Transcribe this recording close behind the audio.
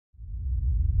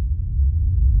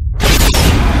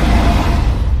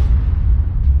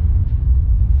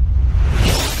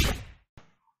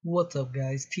What's up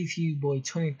guys, TTU Boy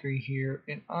 23 here,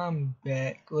 and I'm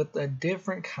back with a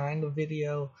different kind of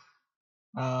video.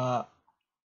 Today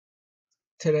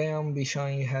I'm going to be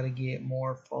showing you how to get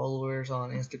more followers on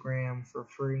Instagram for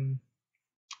free.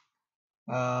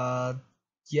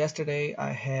 Yesterday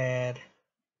at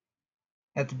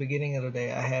the beginning of the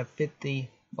day, I had 50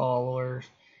 followers,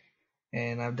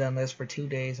 and I've done this for 2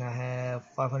 days. I have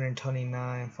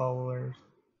 529 followers,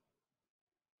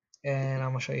 and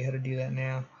I'm going to show you how to do that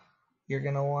now. You're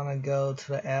going to want to go to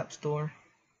the App Store.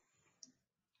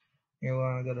 You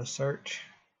want to go to search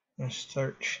and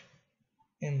search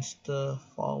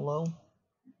InstaFollow.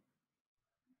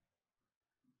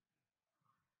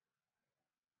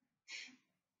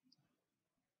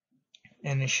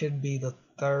 And it should be the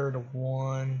third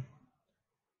one.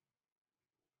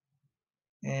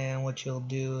 And what you'll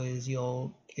do is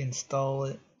you'll install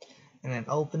it and then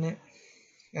open it.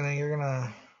 And then you're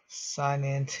gonna sign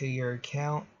into your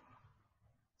account.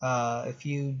 If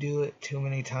you do it too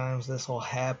many times, this will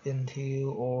happen to you,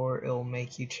 or it'll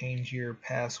make you change your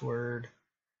password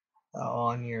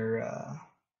on your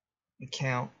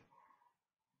account.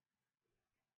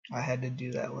 I had to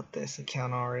do that with this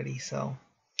account already. So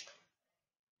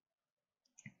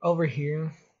over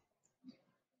here,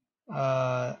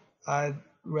 I'd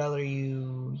rather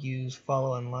you use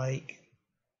follow and like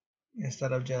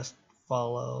instead of just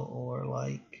follow or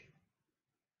like.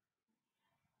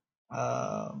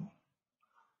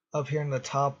 Up here in the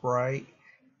top right,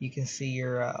 you can see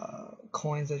your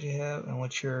coins that you have, and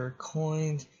with your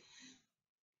coins,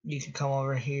 you can come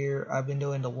over here. I've been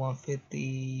doing the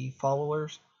 150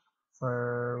 followers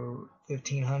for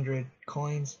 1500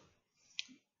 coins.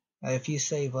 If you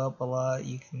save up a lot,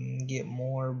 you can get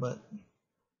more, but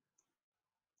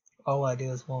all I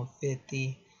do is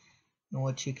 150. And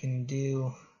what you can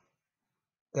do,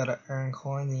 gotta earn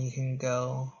coins, and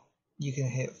you can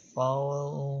hit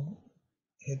follow,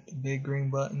 hit the big green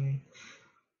button,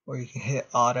 or you can hit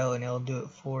auto and it'll do it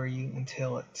for you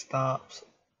until it stops,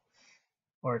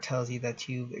 or it tells you that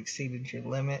you've exceeded your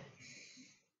limit.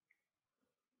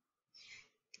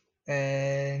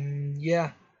 And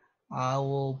yeah, I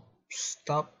will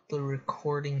stop the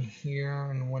recording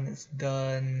here, and when it's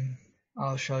done,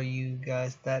 I'll show you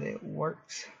guys that it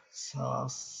works. So I'll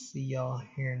see y'all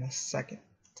here in a second.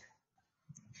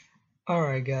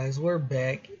 Alright guys, we're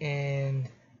back, and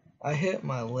I hit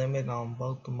my limit on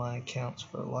both of my accounts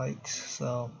for likes,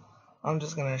 so I'm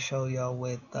just gonna show y'all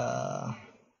with that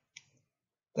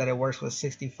it works with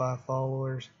 65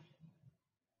 followers.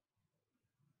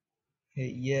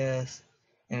 Hit yes,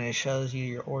 and it shows you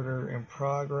your order in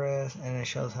progress, and it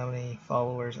shows how many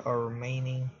followers are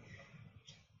remaining.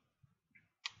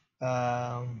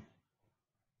 And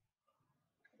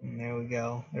there we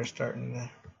go, they're starting to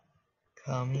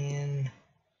come in,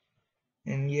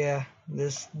 and yeah,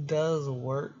 this does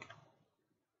work.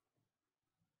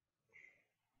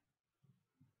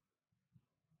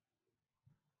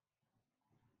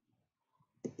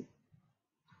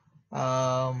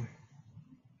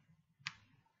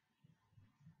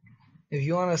 If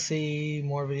you want to see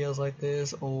more videos like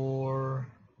this, or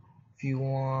if you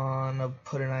want to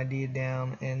put an idea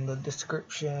down in the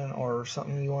description or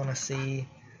something you want to see,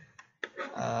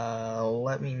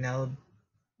 let me know,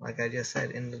 like I just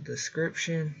said, in the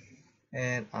description,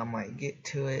 and I might get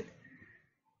to it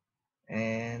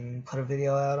and put a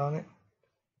video out on it.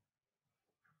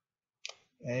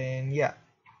 And yeah,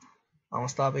 I'm gonna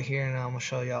stop it here, and I'm gonna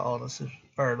show y'all all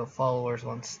the followers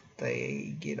once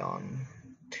they get on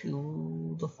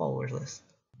to the followers list.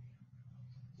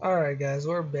 Alright guys,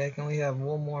 we're back, and we have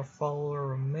one more follower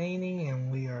remaining,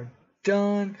 and we are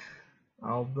done.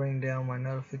 I'll bring down my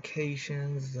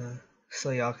notifications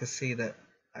so y'all can see that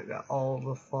I got all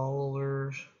the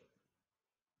followers.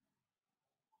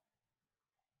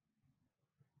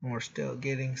 And we're still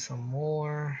getting some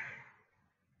more.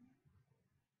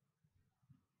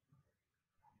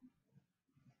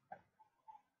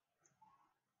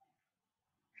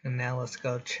 And now let's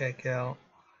go check out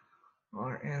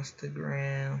our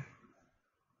Instagram.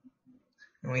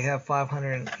 And we have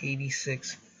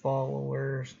 586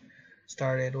 followers.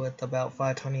 Started with about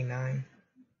 529.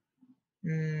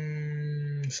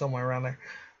 Somewhere around there.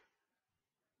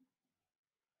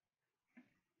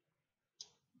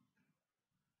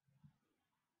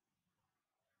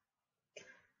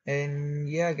 And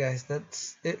yeah guys,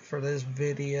 that's it for this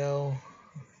video.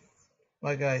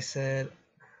 Like I said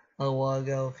a little while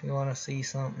ago, if you want to see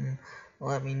something,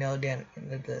 let me know down in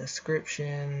the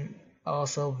description.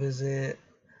 Also visit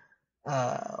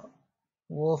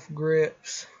Wolf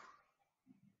Grips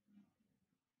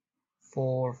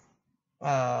for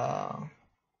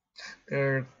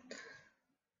their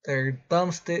They're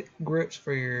thumbstick grips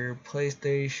for your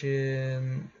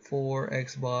PlayStation 4,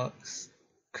 Xbox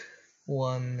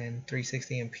One, and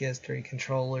 360 and PS3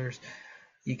 controllers.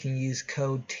 You can use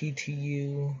code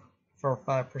TTU for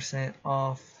 5%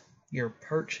 off your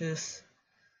purchase.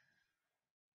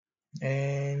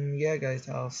 And yeah, guys,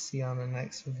 I'll see you on the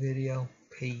next video.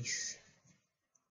 Peace.